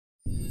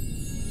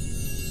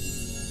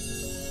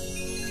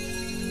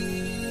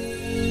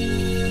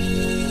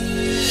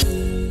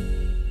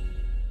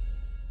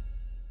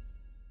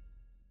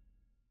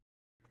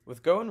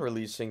With Gowin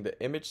releasing the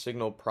Image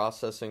Signal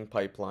Processing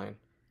Pipeline,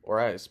 or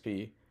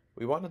ISP,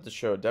 we wanted to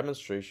show a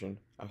demonstration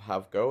of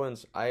how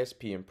Gowin's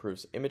ISP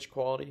improves image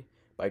quality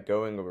by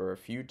going over a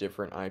few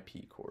different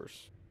IP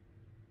cores.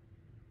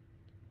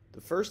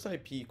 The first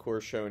IP core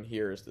shown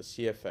here is the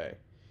CFA,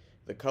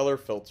 the color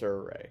filter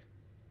array.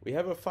 We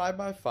have a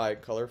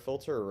 5x5 color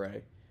filter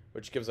array,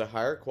 which gives a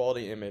higher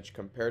quality image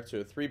compared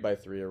to a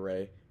 3x3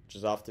 array, which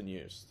is often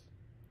used.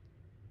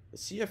 The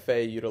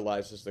CFA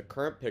utilizes the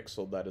current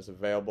pixel that is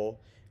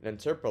available and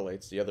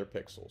interpolates the other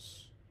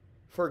pixels.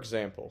 For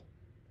example,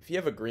 if you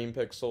have a green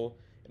pixel,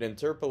 it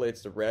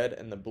interpolates the red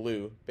and the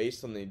blue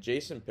based on the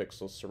adjacent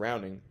pixels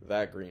surrounding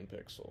that green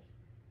pixel.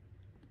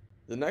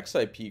 The next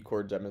IP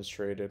core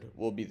demonstrated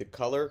will be the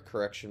color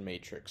correction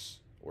matrix,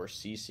 or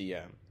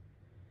CCM.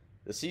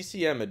 The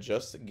CCM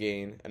adjusts the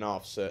gain and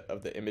offset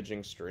of the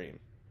imaging stream.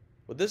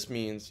 What this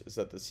means is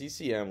that the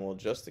CCM will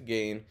adjust the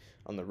gain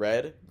on the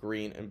red,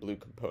 green, and blue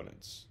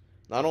components.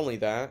 Not only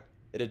that,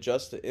 it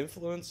adjusts the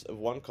influence of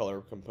one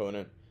color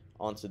component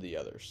onto the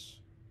others.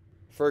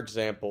 For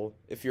example,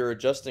 if you're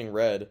adjusting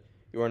red,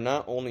 you are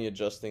not only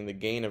adjusting the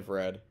gain of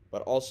red,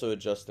 but also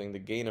adjusting the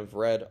gain of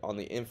red on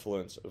the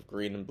influence of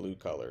green and blue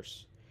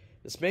colors.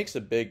 This makes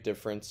a big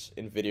difference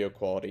in video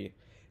quality,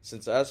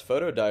 since as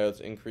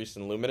photodiodes increase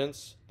in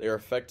luminance, they are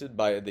affected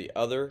by the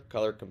other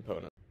color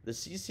components. The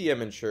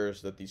CCM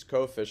ensures that these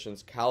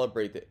coefficients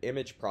calibrate the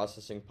image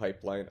processing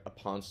pipeline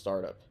upon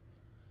startup.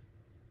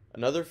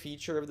 Another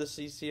feature of the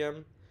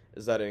CCM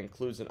is that it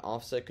includes an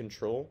offset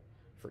control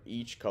for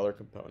each color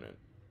component.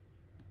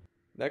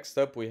 Next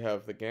up, we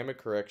have the gamma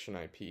correction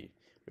IP,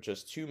 which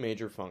has two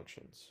major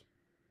functions.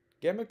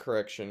 Gamma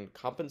correction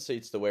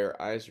compensates the way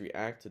our eyes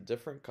react to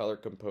different color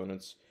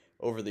components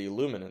over the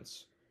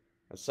illuminance,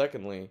 and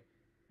secondly,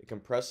 it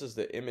compresses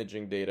the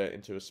imaging data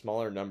into a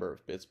smaller number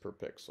of bits per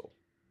pixel.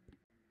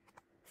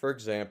 For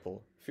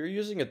example, if you're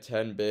using a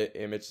 10-bit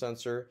image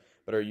sensor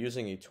but are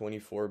using a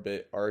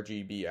 24-bit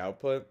RGB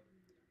output,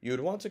 you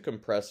would want to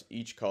compress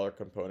each color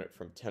component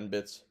from 10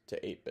 bits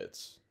to 8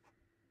 bits.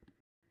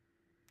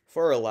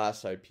 For our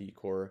last IP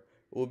core,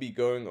 we'll be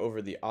going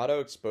over the auto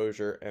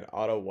exposure and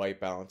auto white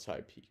balance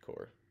IP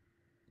core.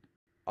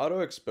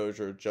 Auto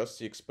exposure adjusts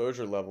the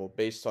exposure level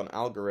based on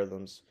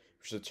algorithms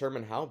which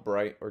determine how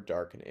bright or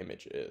dark an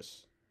image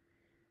is.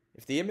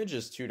 If the image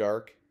is too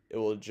dark, it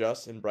will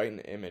adjust and brighten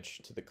the image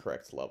to the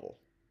correct level.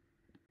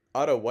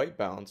 Auto white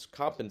balance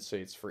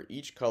compensates for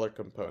each color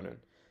component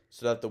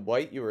so that the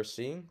white you are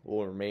seeing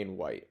will remain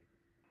white.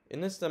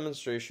 In this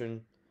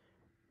demonstration,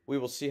 we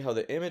will see how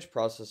the image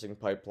processing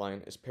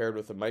pipeline is paired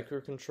with a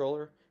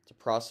microcontroller to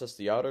process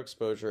the auto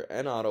exposure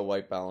and auto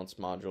white balance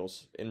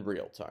modules in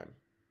real time.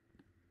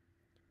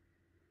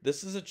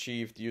 This is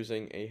achieved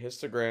using a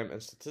histogram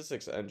and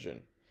statistics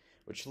engine,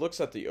 which looks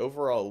at the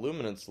overall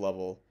illuminance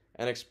level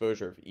and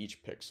exposure of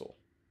each pixel.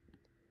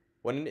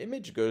 When an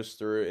image goes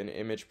through an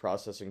image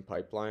processing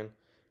pipeline,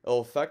 it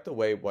will affect the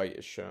way white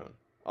is shown.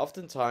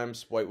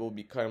 Oftentimes, white will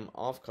become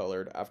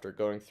off-colored after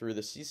going through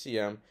the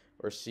CCM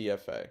or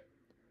CFA.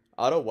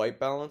 Auto white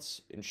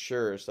balance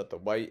ensures that the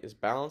white is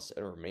balanced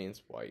and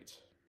remains white.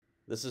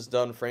 This is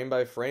done frame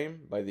by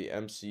frame by the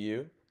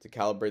MCU to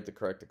calibrate the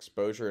correct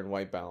exposure and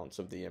white balance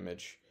of the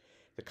image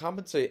to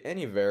compensate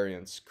any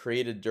variance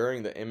created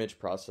during the image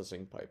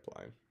processing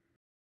pipeline.